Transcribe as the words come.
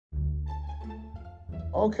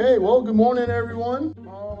Okay, well, good morning, everyone.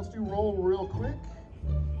 Let's do roll real quick.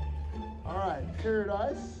 All right,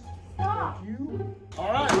 Paradise. Thank you.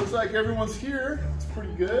 All right, looks like everyone's here. It's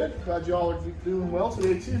pretty good. Glad y'all are doing well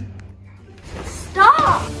today, too.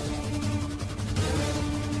 Stop!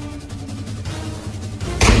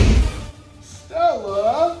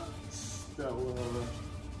 Stella.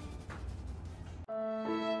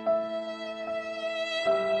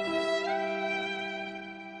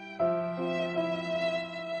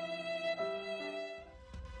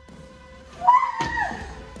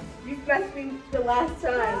 You messed me the last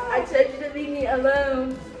time. I told you to leave me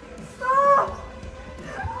alone. Stop!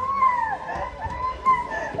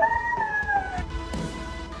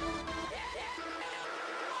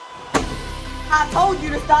 I told you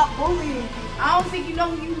to stop bullying. I don't think you know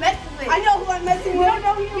who you messing with. I know who I'm messing with. You don't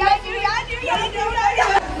know who you're messing with. I do.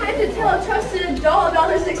 I had to tell a trusted adult about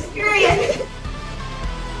this experience.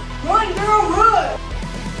 Run, girl, run!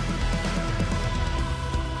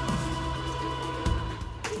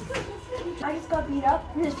 I just got beat up.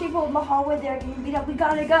 There's people in the hallway that are getting beat up. We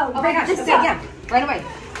gotta go. Oh my gosh, okay, yeah, right away.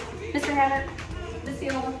 Mr. Hatter, Miss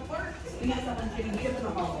Fiona, we have someone getting beat up in the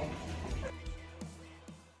hallway.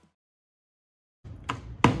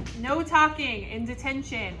 No talking in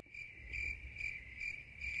detention.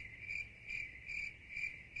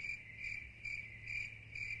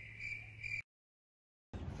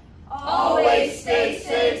 Always stay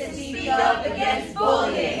safe and speak up against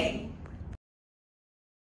bullying.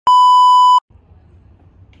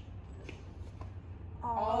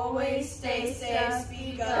 Always stay safe,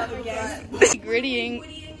 speak up against Grittying.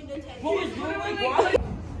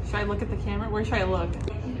 Should I look at the camera? Where should I look?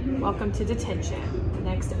 Welcome to detention. The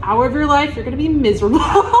next hour of your life, you're gonna be miserable.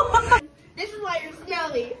 This is why you're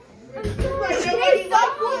smelly. Hey,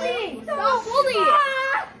 stop bullying! Stop bullying!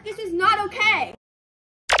 This is not okay.